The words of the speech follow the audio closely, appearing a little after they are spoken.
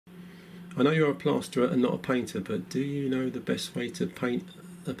I know you're a plasterer and not a painter, but do you know the best way to paint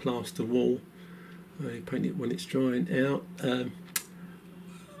a plaster wall? You paint it when it's drying out.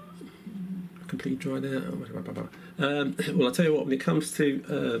 Completely dried out. Well, I'll tell you what, when it comes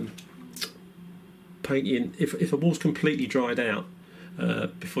to painting, if a wall's completely dried out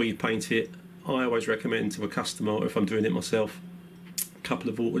before you paint it, I always recommend to a customer, or if I'm doing it myself, a couple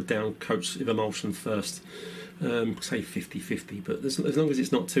of watered down coats of emulsion first. Say 50-50, but as long as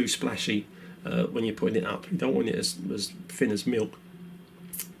it's not too splashy when you're putting it up. You don't want it as thin as milk,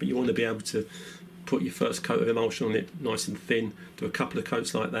 but you want to be able to put your first coat of emulsion on it nice and thin, do a couple of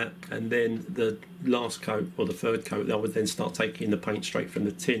coats like that, and then the last coat or the third coat, I would then start taking the paint straight from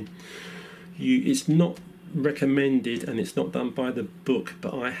the tin. It's not recommended and it's not done by the book,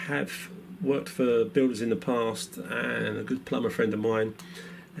 but I have worked for builders in the past, and a good plumber friend of mine,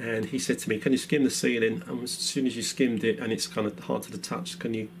 and he said to me, can you skim the ceiling, and as soon as you skimmed it and it's kind of hard to the touch,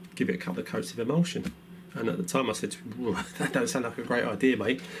 can you give it a couple of coats of emulsion? And at the time I said to him, that don't sound like a great idea,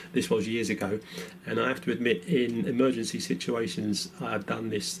 mate. This was years ago, and I have to admit, in emergency situations I've done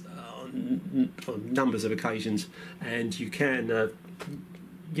this on numbers of occasions, and you can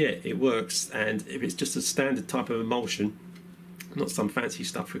yeah, it works. And if it's just a standard type of emulsion, not some fancy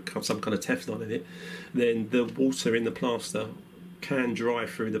stuff with some kind of Teflon in it, then the water in the plaster can dry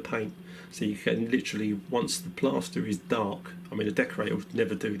through the paint, so you can literally, once the plaster is dark, I mean a decorator would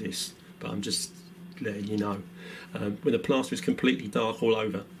never do this, but I'm just letting you know, when the plaster is completely dark all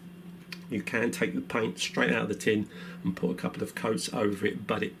over, you can take the paint straight out of the tin and put a couple of coats over it,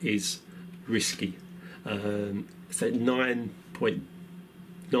 but it is risky. So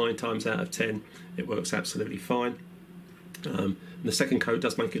 9.9 times out of 10 it works absolutely fine. And the second coat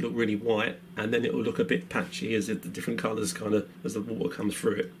does make it look really white, and then it will look a bit patchy as the different colours kind of, as the water comes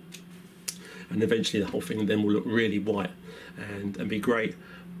through it, and eventually the whole thing then will look really white and be great.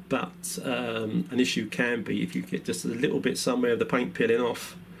 But an issue can be if you get just a little bit somewhere of the paint peeling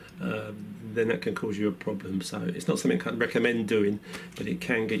off, then that can cause you a problem. So it's not something I'd recommend doing, but it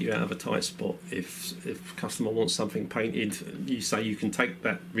can get you out of a tight spot. If a customer wants something painted, you say you can take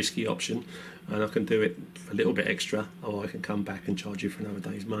that risky option and I can do it a little bit extra, or I can come back and charge you for another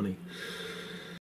day's money.